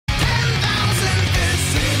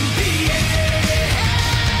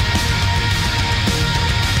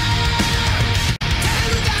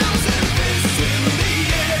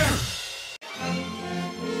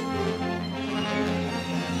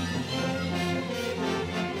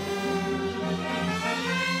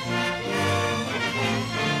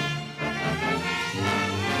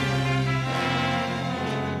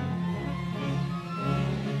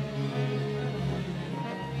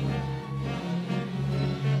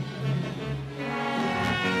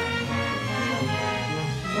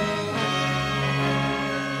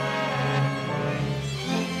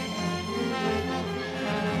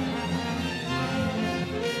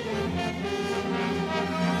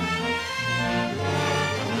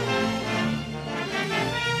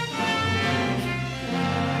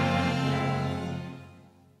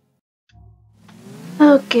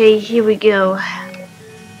Okay, here we go.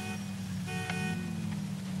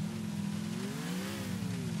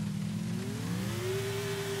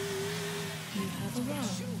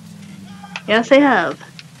 Yes, I have.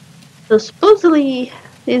 So supposedly,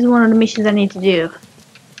 this is one of the missions I need to do.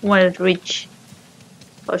 I wanted to reach,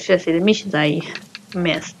 or should I say, the missions I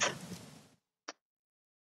missed.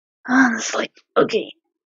 Honestly, okay.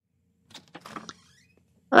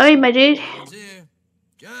 Alright, my dude. Here,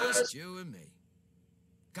 just you and me.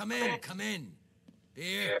 Come in, come in.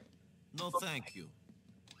 Beer? No, thank you.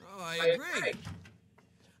 Oh, I agree.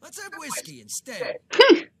 Let's have whiskey instead.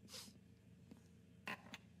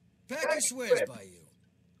 Packer swears by you.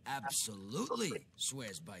 Absolutely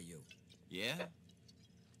swears by you. Yeah?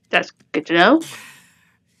 That's good to know.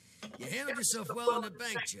 You handled yourself well on the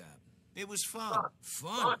bank job. It was fun.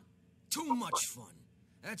 Fun. Too much fun.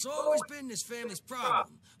 That's always been this family's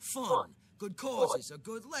problem. Fun. Good causes, a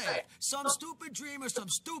good laugh. Some stupid dream or some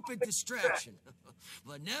stupid distraction.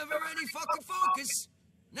 But never any fucking focus.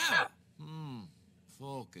 Never.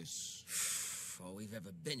 Focus. All we've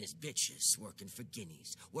ever been is bitches, working for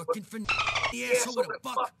guineas, working for the asshole with a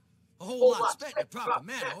buck. A whole lot spent in a proper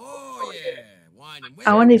manner. Oh yeah, wine and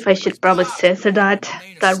women. I wonder if I should probably censor that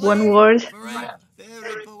one word.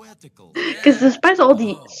 Very poetical. Because despite all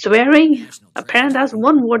the swearing, apparently that's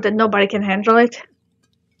one word that nobody can handle it.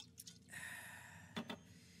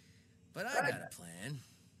 But I got a plan.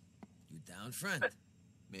 You down, friend?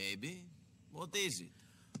 Maybe. What is it?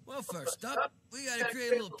 Well, first up, we gotta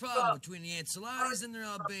create a little problem between the Ancelottis and their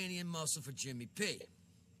Albanian muscle for Jimmy P.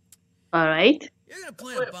 Alright. You're gonna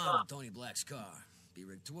plant a bomb in Tony Black's car. Be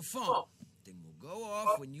rigged to a phone. Thing will go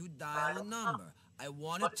off when you dial a number. I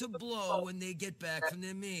want it to blow when they get back from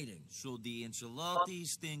their meeting. So the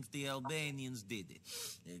Ancelottis think the Albanians did it.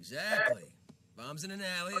 Exactly. Bomb's in an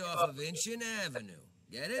alley off of Inchin Avenue.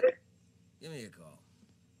 Get it? Give me a call.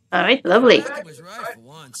 Alright, lovely. Black was right for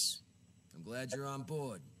once. I'm glad you're on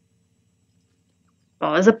board.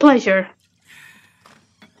 Always a pleasure.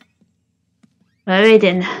 Alright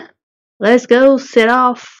then. Let's go set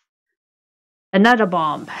off another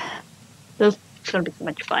bomb. This is gonna be so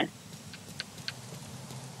much fun.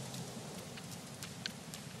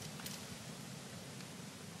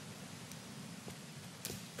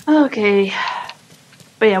 Okay.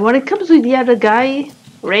 But yeah, when it comes to the other guy,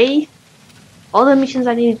 Ray, all the missions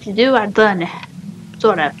I needed to do are done.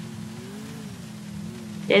 Sort of.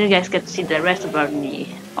 Then you guys get to see the rest about the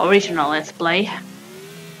original Let's Play.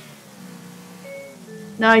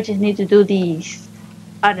 Now I just need to do these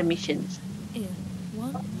other missions. In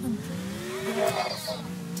 100 yards,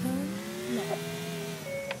 turn left.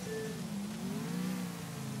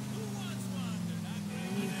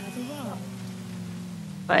 You have arrived.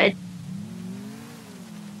 But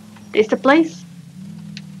is the place?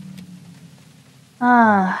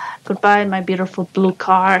 Ah, goodbye, my beautiful blue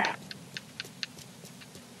car.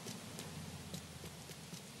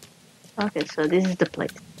 Okay, so this is the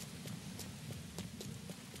place.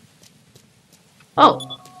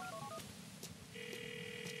 Oh,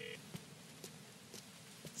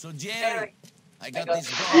 So Jerry, I got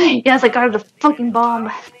this bomb. yes, I got the fucking bomb.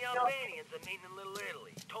 The Albanians are meeting in Little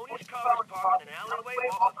Italy. Tony's car is parked in an alleyway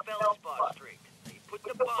off of Feldspar Street. They put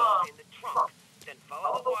the bomb in the trunk, then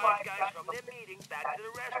follow the wise guys from their meeting back to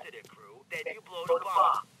the rest of their crew, then you blow the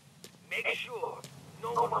bomb. Make sure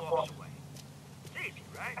no one walks away. It's easy,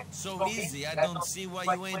 right? So easy, I don't see why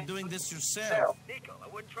you ain't doing this yourself. Nico, I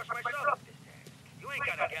wouldn't trust myself with this task. You ain't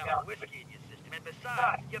got a gallon of whiskey in your system, and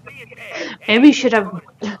besides, you're being paid. Maybe you should have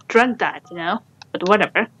drunk that, you know? But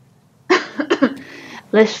whatever.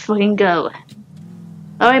 Let's fucking go.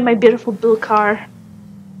 Alright, my beautiful blue car.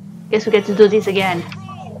 Guess we get to do this again. In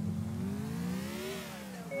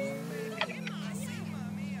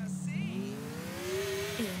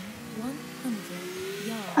 100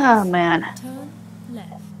 yards, Oh man. turn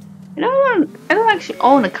left. You know, I don't actually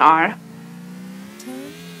own a car.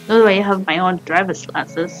 Turn Nor do I have my own driver's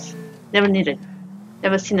license. Never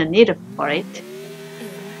seen a need for it. in,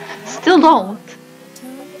 Still don't.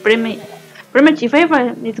 turn Pretty much, if I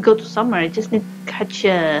ever need to go to somewhere, I just need to catch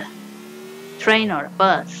a train or a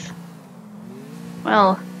bus.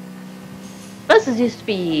 Well, buses used to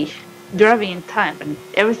be driving in time, and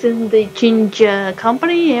ever since they changed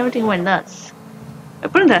company, everything went nuts.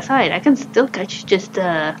 But putting that aside, I can still catch just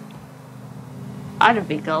other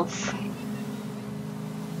vehicles.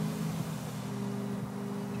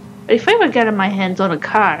 But if I ever get my hands on a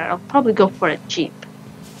car, I'll probably go for a Jeep.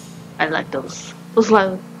 I like those. Those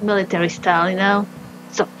like military style, you know?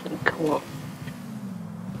 Something cool.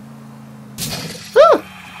 Ooh!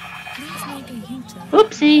 please make a U-turn.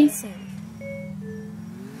 Oopsie! Safe.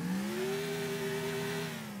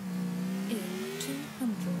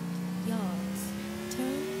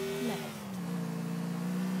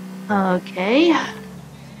 Okay.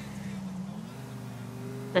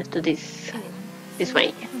 Let's do this. In This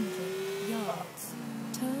way. 400 yards.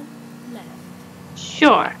 Turn left.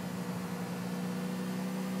 Sure.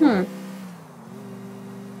 Hmm.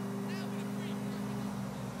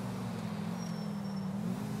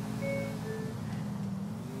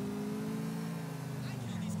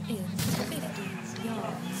 In 50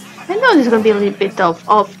 yards. I know this is gonna be a little bit of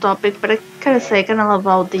off topic, but I gotta say I kinda love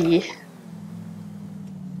all the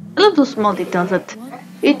I love those small details that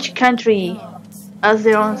each country Yards. has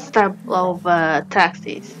their own style of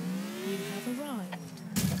taxis. You have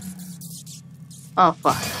arrived. Oh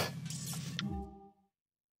fuck.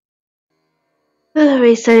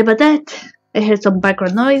 Very sorry about that. I heard some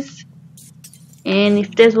background noise. And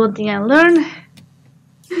if there's one thing I learned,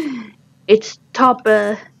 it's stop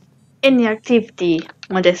any activity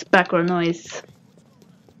when there's background noise.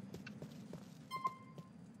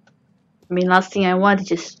 I mean, last thing I want is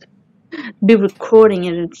just be recording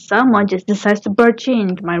it and someone just decides to barge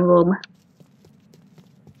into my room.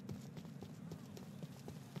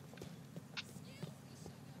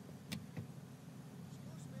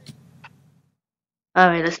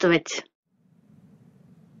 Alright, let's do it.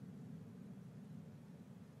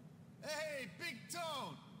 Hey, Big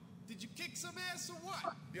Tone! Did you kick some ass or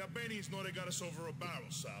what? The Albanians know they got us over a barrel,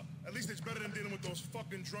 Sal. At least it's better than dealing with those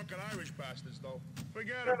fucking drunken Irish bastards, though.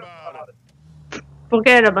 Forget about it.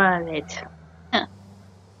 Forget about it. Huh.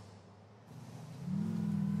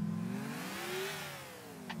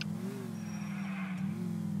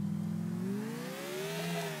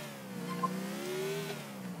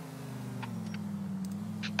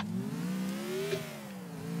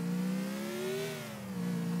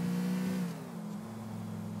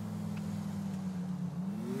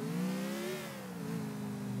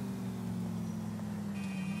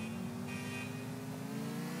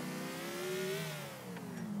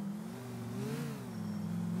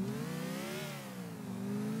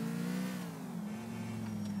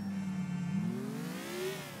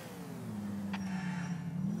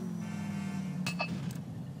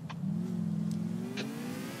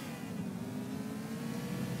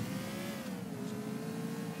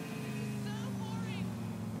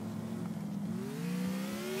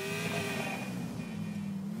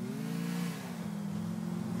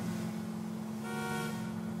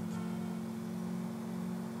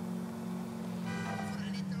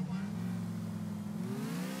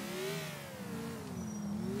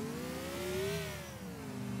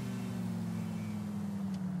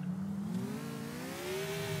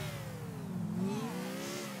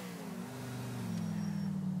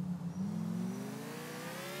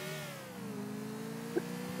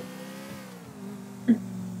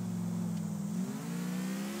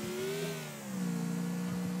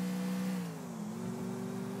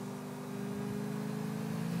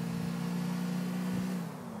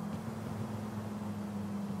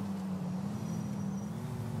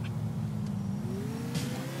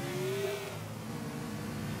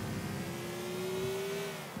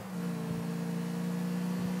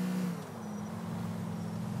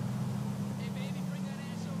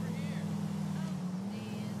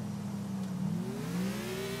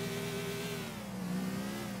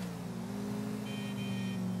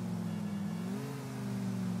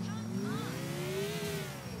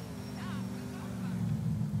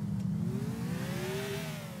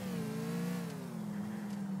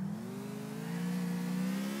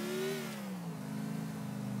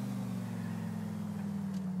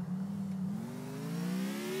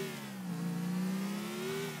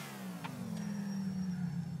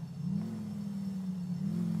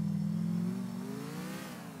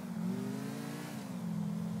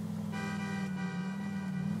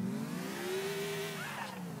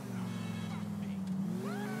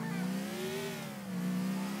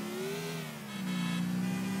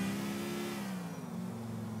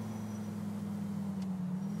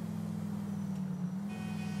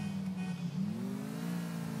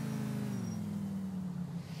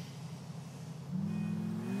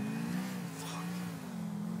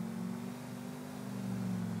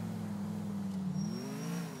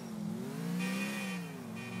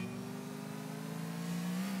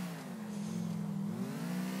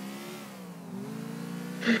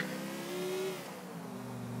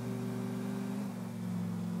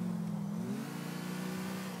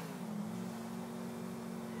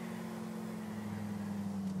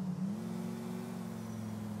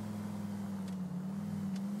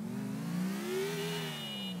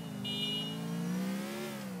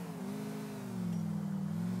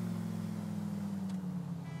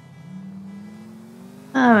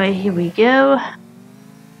 Alright, here we go.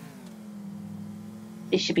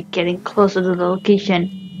 We should be getting closer to the location.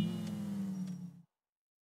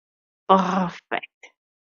 Perfect.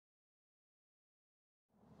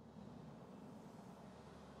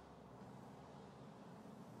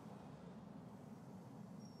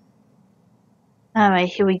 Alright,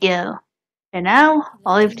 here we go. And now,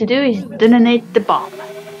 all I have to do is detonate the bomb.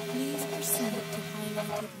 Please proceed to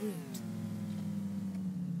highlighted route.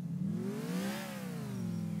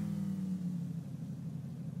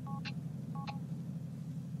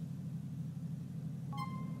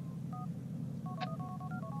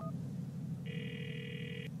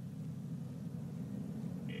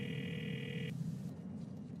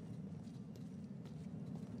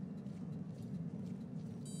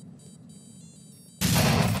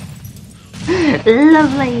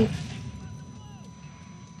 Lovely!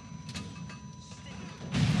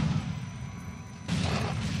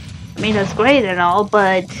 I mean, that's great and all,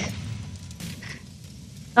 but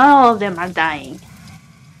not all of them are dying.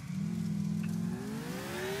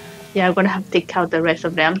 Yeah, I'm gonna have to take out the rest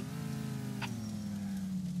of them.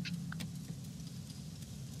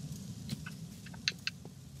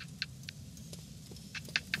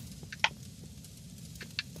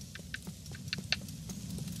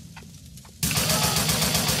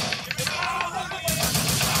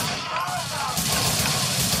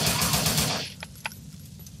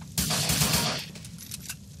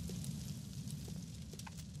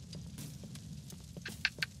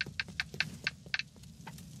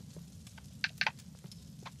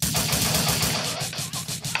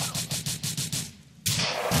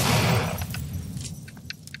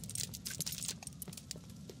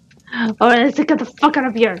 Alright, let's get the fuck out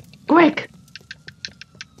of here! Quick!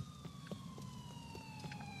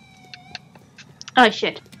 Oh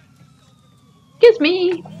shit. Excuse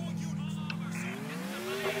me!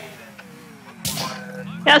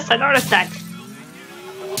 Yes, I noticed that.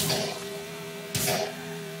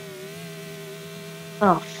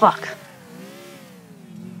 Oh fuck.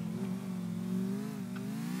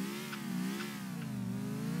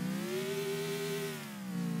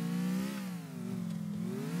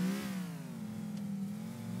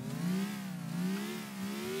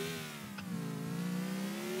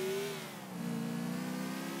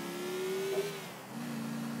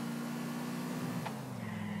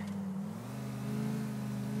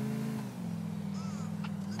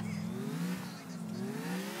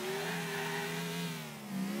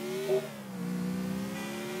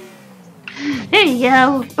 There you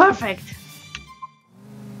go, perfect.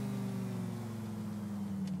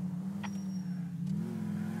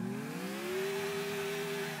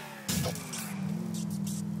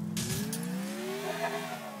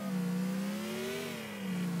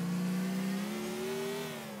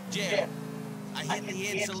 Jeff, I hit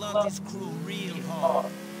the Enceladus crew real hard.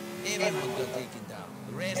 Everyone got taken down.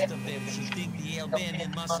 The rest of them should think the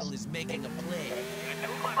Albanian muscle is making a play.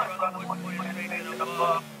 Too much brother wouldn't put his face in a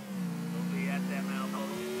box. He'll be at them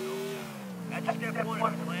elbows in no time. That's step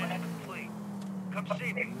one. Plan is complete. Come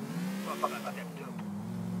see me. Talk about step two.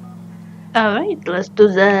 Alright, let's do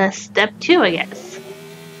the step 2, I guess.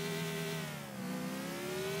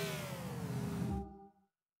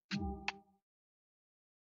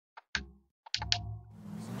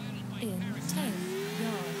 In 10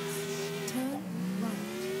 yards, turn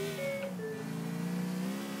right.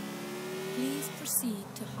 Please proceed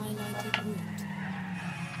to highlighted route.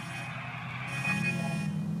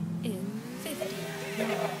 In 50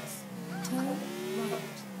 yards, turn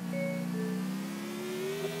right.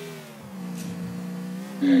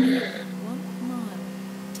 In 1 mile,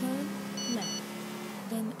 turn left,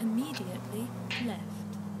 then immediately left.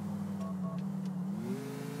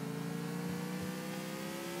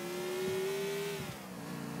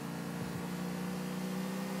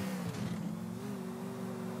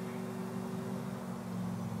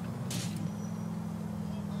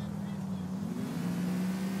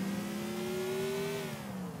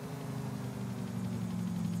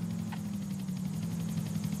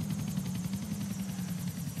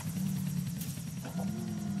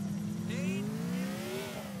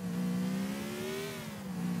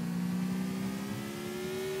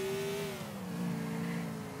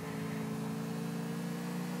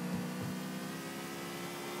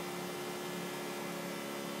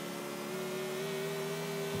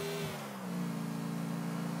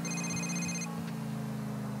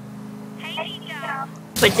 Hey, Nico.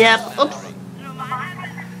 What's up? Oops. No, I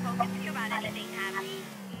haven't spoken to you about anything, have you?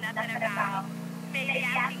 Nothing about maybe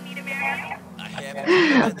asking me to marry you? I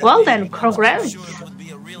haven't. Well then, congrats. I'm sure it would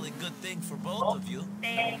be a really good thing for both of you.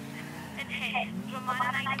 Thanks. And hey, Ramon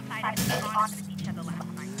and I decided to be honest with each other last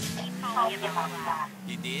night. He told me about that.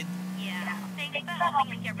 He did? Yeah, thanks for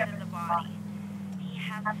helping me get rid of the body. He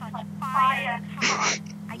has such fire. Come on.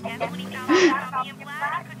 I guess when he found out about me and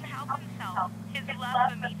Vlad, I couldn't help himself. know, his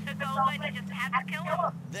love for me took over and you just had to kill him?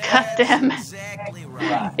 God damn. That's exactly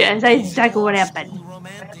right. Yes, that's He's exactly what old happened. school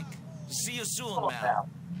romantic. See you soon, Mal.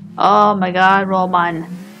 Oh my god, Roman.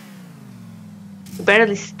 You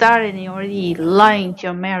barely started and you're already lying to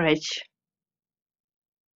your marriage.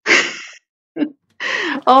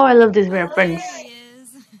 Oh, I love this reference. There he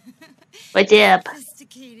is. What's up?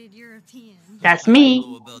 Sophisticated European. That's I me.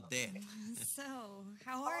 know about that. So,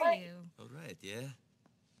 how are you? All right, yeah.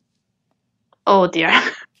 Oh dear.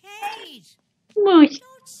 Kate, Moosh.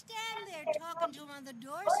 don't stand there talking to him on the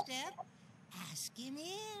doorstep. Ask him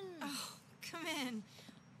in. Oh, come in.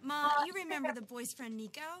 Ma, you remember the boy's friend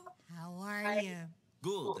Nico? How are you?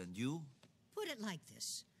 Good, and you? Put it like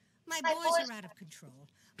this. My boys are out of control.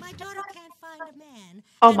 My daughter can't find a man.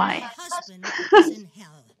 Oh and my. husband is in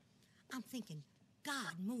hell. I'm thinking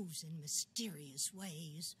God moves in mysterious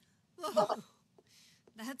ways. Oh,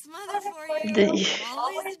 That's mother for you. The-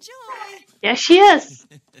 Always a joy. Yeah, she is.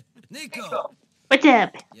 Nico, What's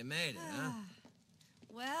up? you made it, huh?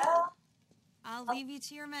 Well, I'll leave you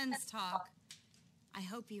to your men's talk. I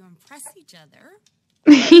hope you impress each other.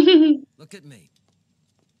 Look at me.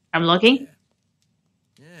 I'm looking.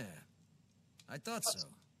 Yeah, I thought so.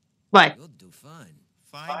 What? You'll do fine.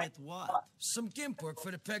 Fine at what? Some gimp work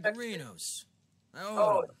for the Pegorinos. I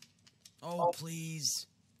owe them. Oh, please.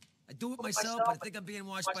 I do it myself, but I think I'm being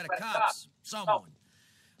watched by the cops. Someone.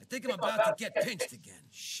 I think I'm about to get pinched again.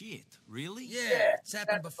 Shit, really? Yeah, it's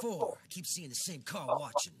happened before. I keep seeing the same car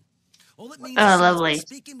watching. All it means Oh, is lovely.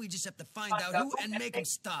 speaking, we just have to find out who and make him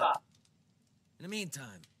stop. In the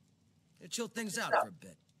meantime, it'll chill things out for a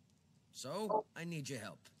bit. So, I need your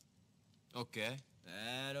help. Okay.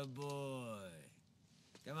 Attaboy.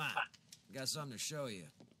 Come on. Got something to show you.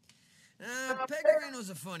 Pegorino's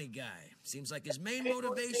a funny guy. Seems like his main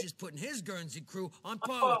motivation is putting his Guernsey crew on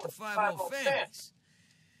par with the 5 old families.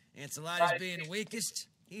 Ancelotti's being the weakest,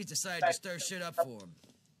 he's decided to stir shit up for him.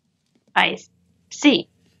 I see.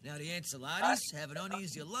 Now, the Ancelottis have an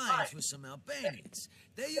uneasy alliance with some Albanians.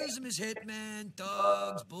 They use them as hitmen,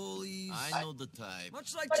 thugs, bullies. I know the type.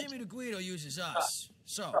 Much like Jimmy the Guido uses us.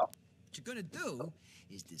 So, what you're gonna do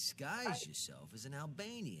is disguise yourself as an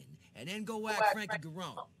Albanian and then go whack Frankie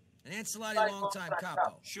Garone, an Ancelotti longtime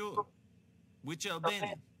capo. Sure. Which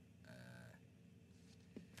Albanian?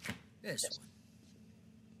 This one.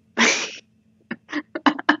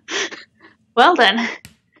 Well then,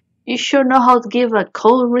 you sure know how to give a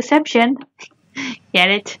cold reception. Get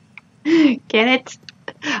it? Get it?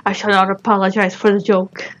 I shall not apologize for the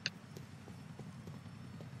joke.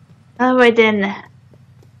 Alright then.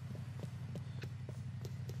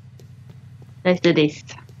 Let's do this.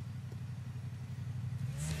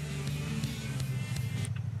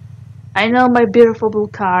 I know, my beautiful blue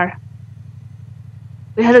car.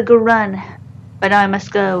 We had a good run, but now I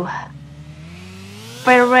must go.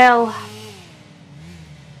 Farewell.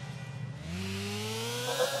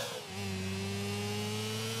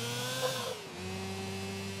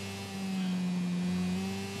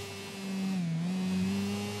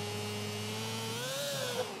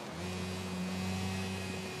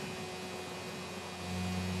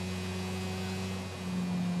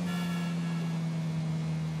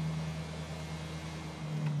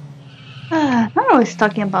 Not always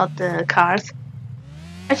talking about the cars.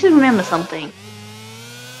 I just remember something.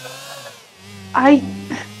 I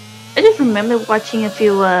just remember watching a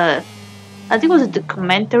few. I think it was a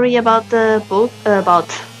documentary about the book about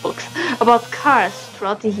books about cars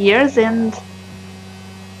throughout the years, and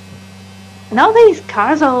nowadays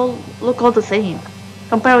cars all look all the same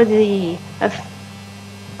compared with the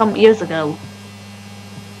some years ago.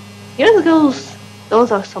 Years ago,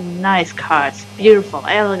 those are some nice cars, beautiful,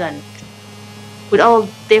 elegant, with all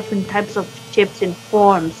different types of shapes and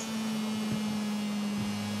forms.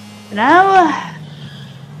 Now,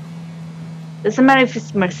 doesn't matter if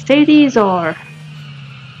it's Mercedes or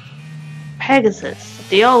Pegasus,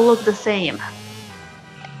 they all look the same.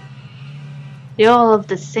 They all have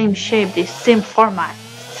the same shape, the same format,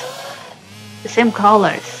 the same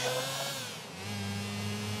colors.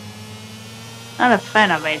 Not a fan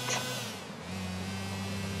of it.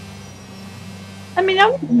 I mean,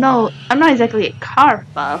 I'm not exactly a car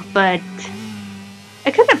buff, but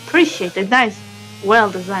I can appreciate a nice,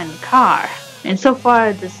 well-designed car. And so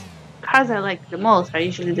far, the cars I like the most are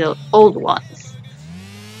usually the old ones.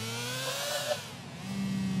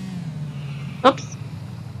 Oops.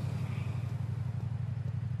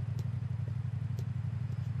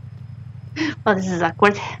 Well, this is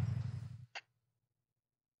awkward.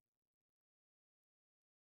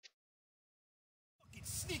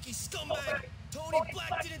 Sneaky scumbag! Tony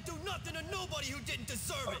Black didn't do nothing to nobody who didn't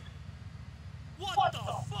deserve it! What the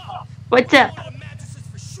fuck? What's up? One of the mattresses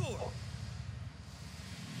for sure.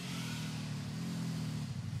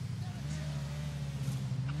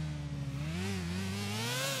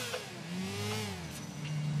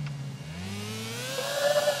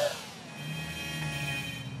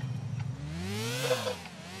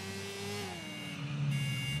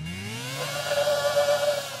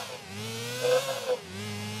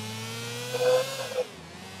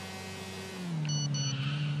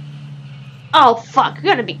 Oh fuck, you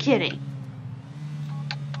gotta be kidding.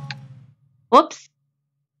 Whoops.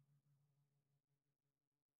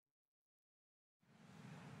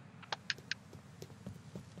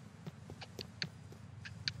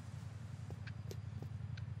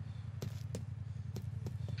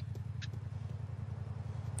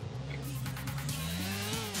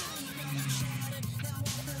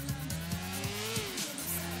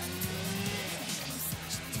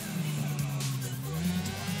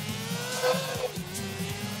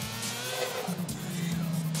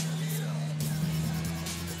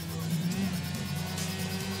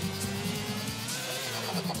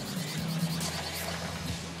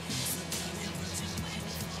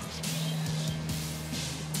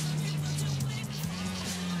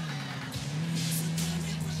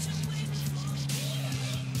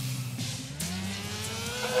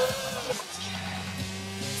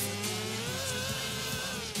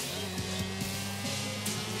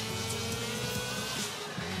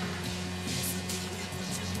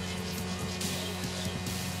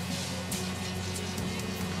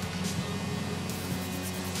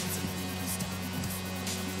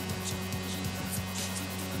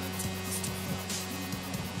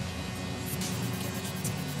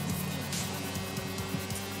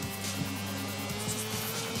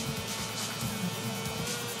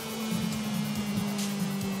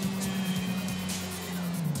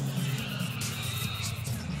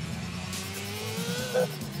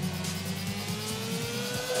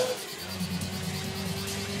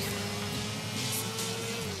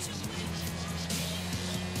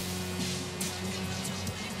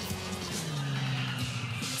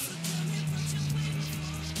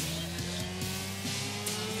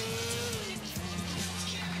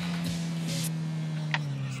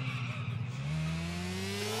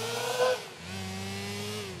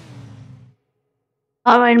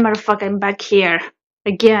 Alright, motherfucker, I'm back here.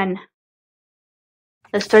 Again.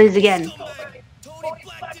 Let's try this again. Scumbag! Tony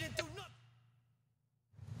Black didn't do nothing.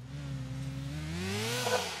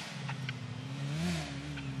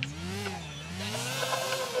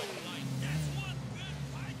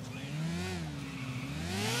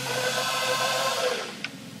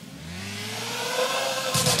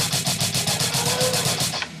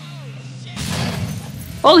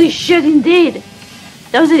 Holy shit, indeed!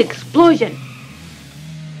 That was an explosion.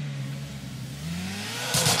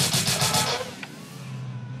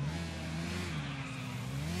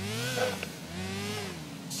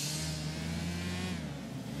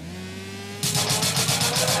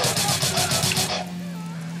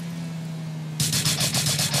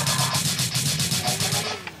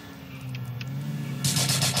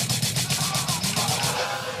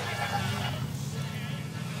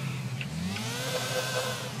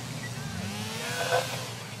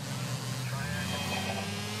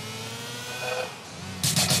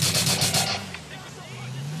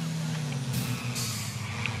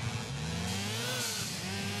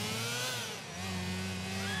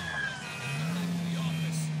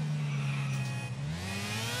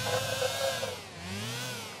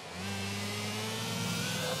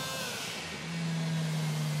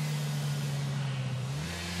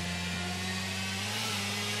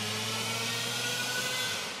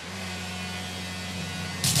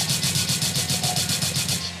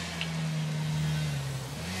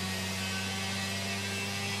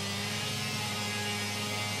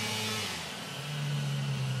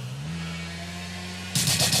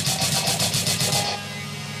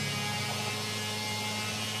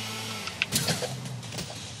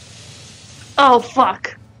 Oh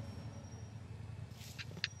fuck.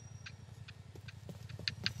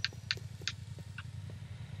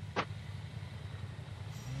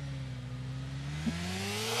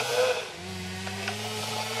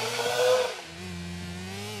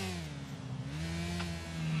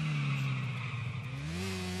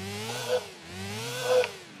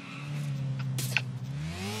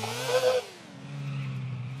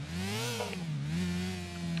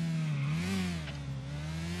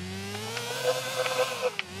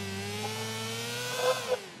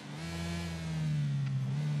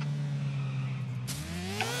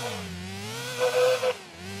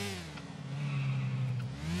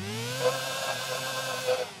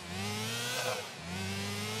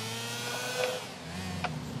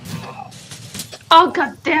 Oh,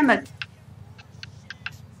 god damn it.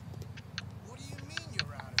 What do you mean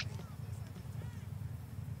you're out of it?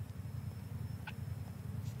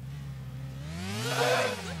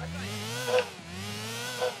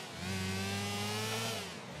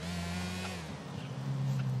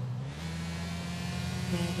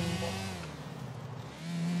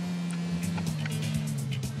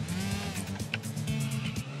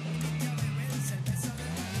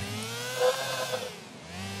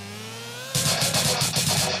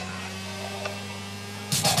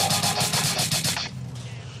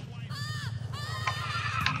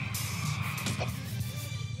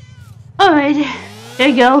 Alright, there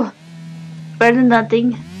you go. Better than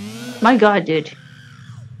nothing. My god, dude.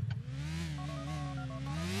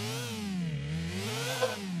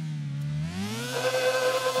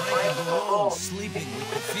 Breaking the rules, sleeping with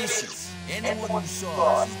the fishes. Anyone who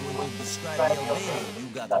saw us is going to describe the Albanian you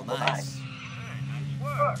got on ice. Nice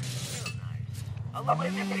work. Real nice. I'll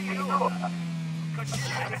let him take it over. Cut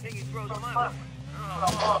shit anything he throws my way.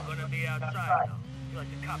 I'm gonna be outside, though. Feel like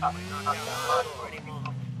the cops might knock down our door any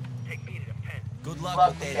moment. Take me to the pen. Good luck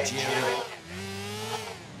with that, Jerry.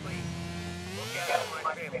 Please, look after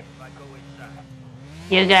my family if I go inside.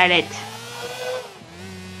 You got it.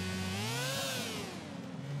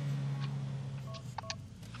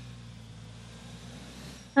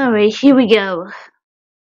 Alright, here we go.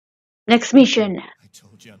 Next mission. I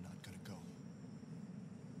told you I'm not gonna go.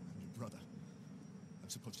 I'm your brother. I'm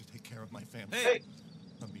supposed to take care of my family. Hey!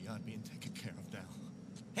 I'm beyond being taken care of now.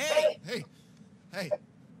 Hey! Hey! Hey!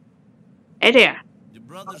 Hey there. Your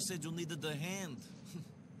brother said you needed a hand.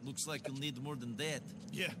 Looks like you'll need more than that.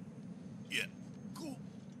 Yeah. Yeah. Cool.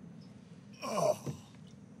 Oh.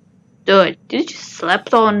 Dude, did you just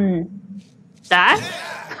slept on that?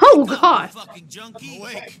 Oh god. Fucking junkie. I'm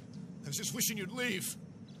awake. I was just wishing you'd leave.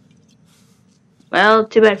 Well,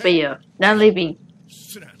 too bad for you. Not leaving.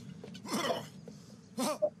 Sit down.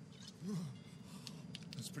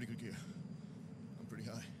 That's pretty good gear. I'm pretty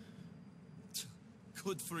high.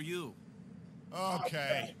 Good for you.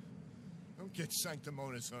 Okay. Don't get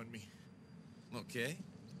sanctimonious on me. Okay.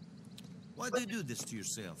 Why do you do this to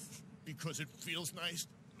yourself? Because it feels nice.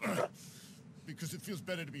 Because it feels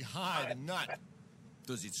better to be high than not.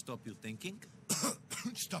 Does it stop you thinking?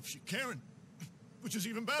 It stops you caring. Which is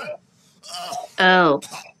even better. Oh.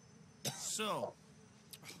 So,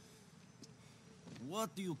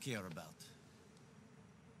 what do you care about?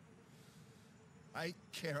 I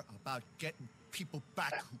care about getting people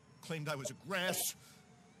back who claimed I was a grass.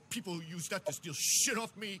 People who used that to steal shit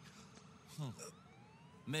off me.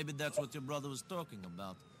 Maybe that's what your brother was talking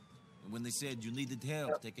about. When they said you needed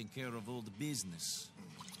help taking care of all the business.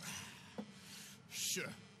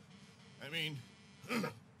 Sure. I mean,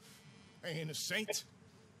 I ain't a saint.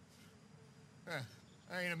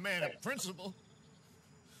 I ain't a man of principle.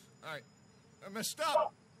 I messed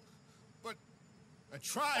up. But I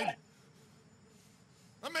tried.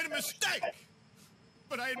 I made a mistake.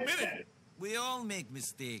 But I admitted it. We all make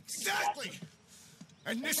mistakes. Exactly.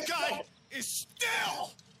 And this guy is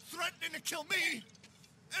still threatening to kill me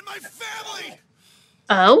and my family.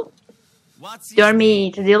 Oh? What's You want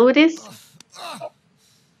me to deal with this?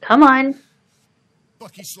 Come on.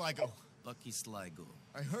 Bucky Sligo. Bucky Sligo.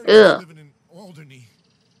 I heard he's living in Alderney.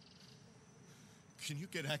 Can you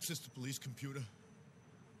get access to police computer?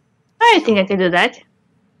 I think I can do that.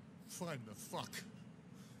 Find the fuck.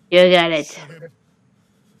 You got it. Set him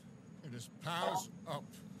and his pals up.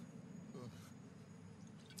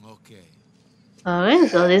 Okay. Alright,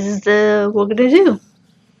 so this is what we're gonna do.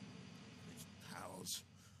 Pals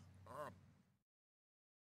up.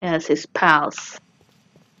 Yes, his pals.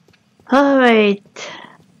 Alright.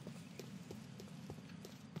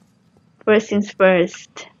 First things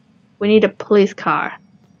first. We need a police car.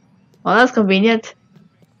 Well, that's convenient.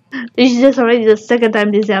 This is just already the second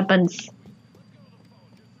time this happens.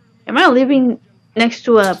 Am I living next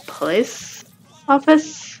to a police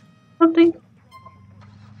office? Something?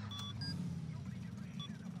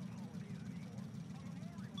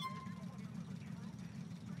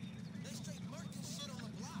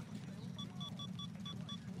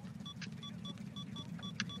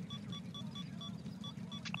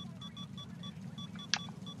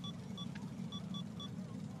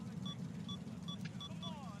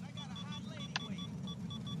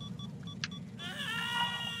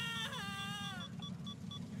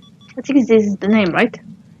 I think this is the name, right?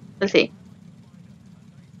 Let's see.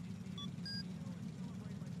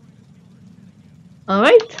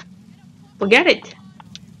 Alright. We got it.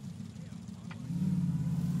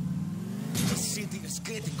 The city is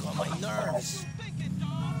getting on my nerves.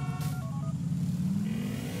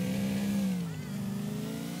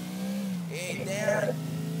 Hey, Derek.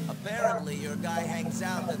 Apparently your guy hangs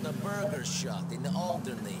out at the burger shop in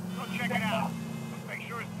Alderley. Go check it out. Make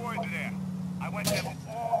sure his boys are there. I want them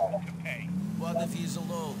all to pay. What if he's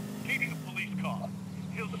alone? Keep the police car.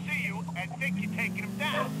 He'll see you and think you're taking him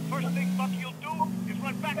down. First thing Bucky'll do is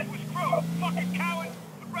run back to his crew. Fucking coward!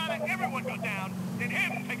 Would rather everyone go down than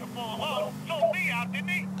him take a fall home. Sold me out, didn't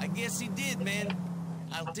he? I guess he did, man.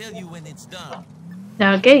 I'll tell you when it's done.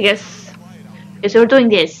 Okay, guess we're doing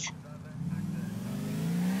this.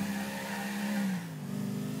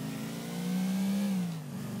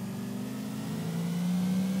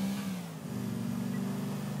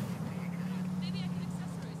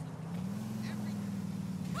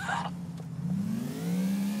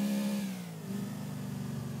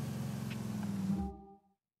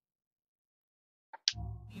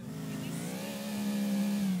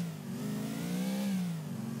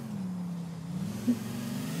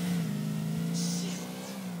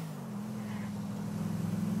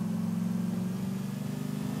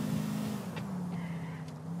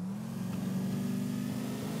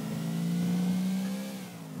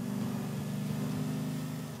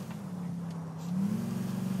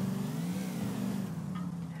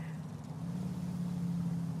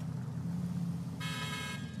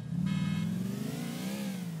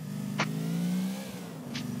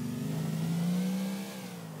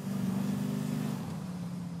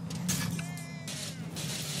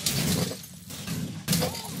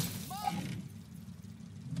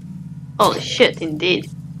 Holy shit, indeed.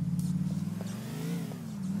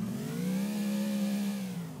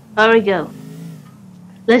 There we go.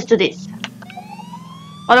 Let's do this.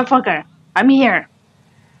 Motherfucker, I'm here.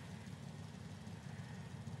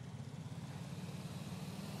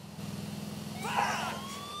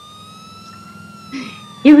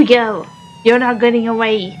 Here we go. You're not getting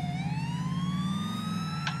away.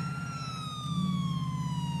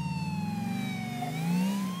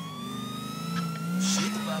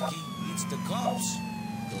 Shit, Bucky. It's the cops.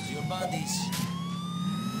 Those are your buddies.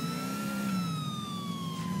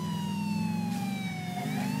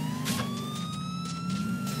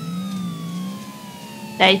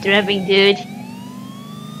 Nice driving, dude.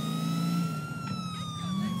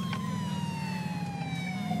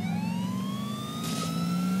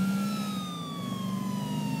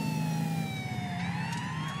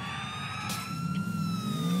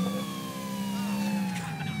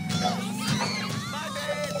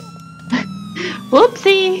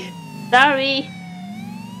 Whoopsie! Sorry.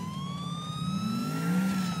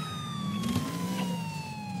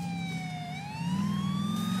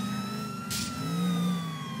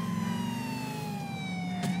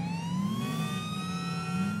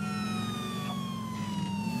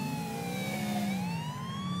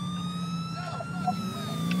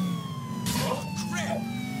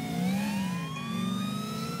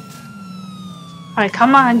 Alright,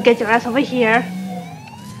 come on, get your ass over here.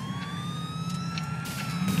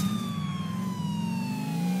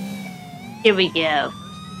 Here we go.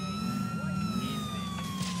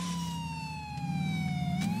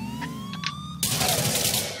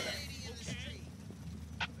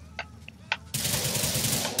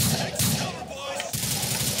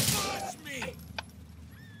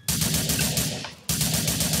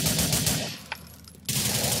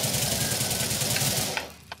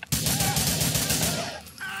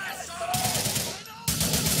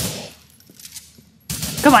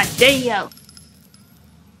 Come on, there you go.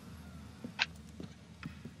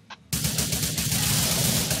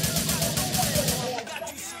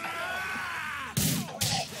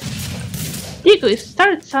 Diego, you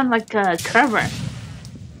started to sound like Trevor. I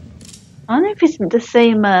don't know if it's the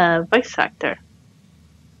same voice actor.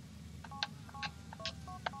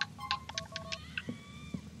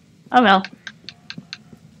 Oh well.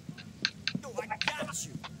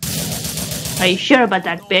 Are you sure about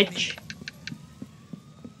that, bitch?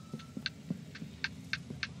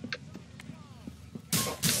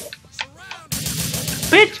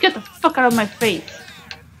 Bitch, get the fuck out of my face.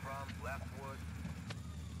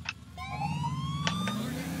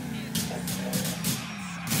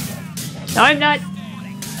 No, I'm not.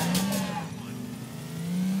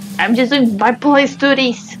 I'm just doing my police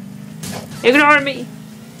duties. Ignore me.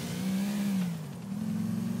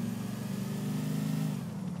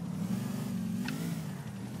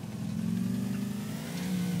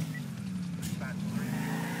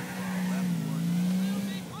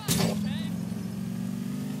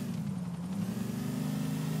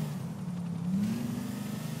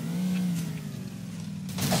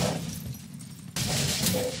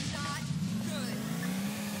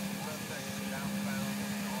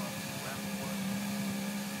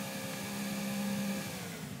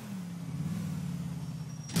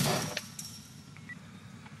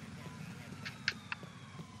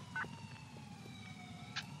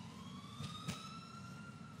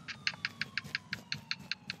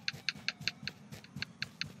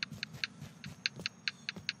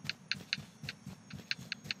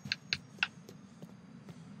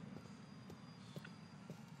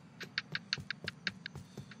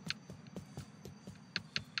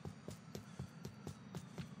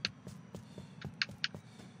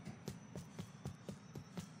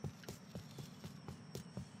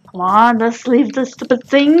 Come on, let's leave the stupid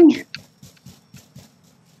thing.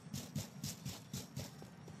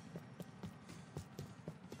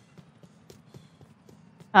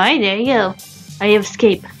 Alright, there you go. I have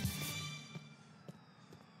escape.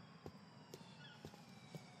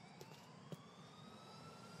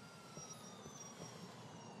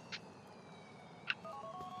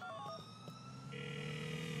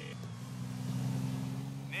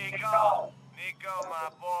 Nico, my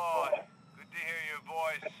boy. Good to hear your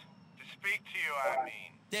voice. To speak to you, I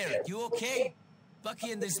mean. Derek, you okay?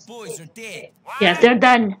 Bucky and his boys are dead. What? Yes, they're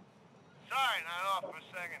done. Sorry, not off for a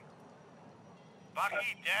second.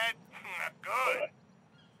 Bucky dead? Good.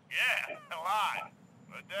 Yeah, alive.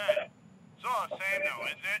 But dead. It's all the same though,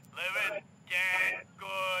 isn't it? Living, dead,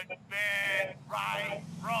 good, bad, right,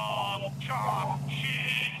 wrong, chalk,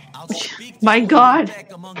 cheese. I'll speak to My you when God. we're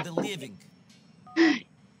back among the living.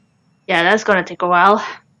 Yeah, that's gonna take a while.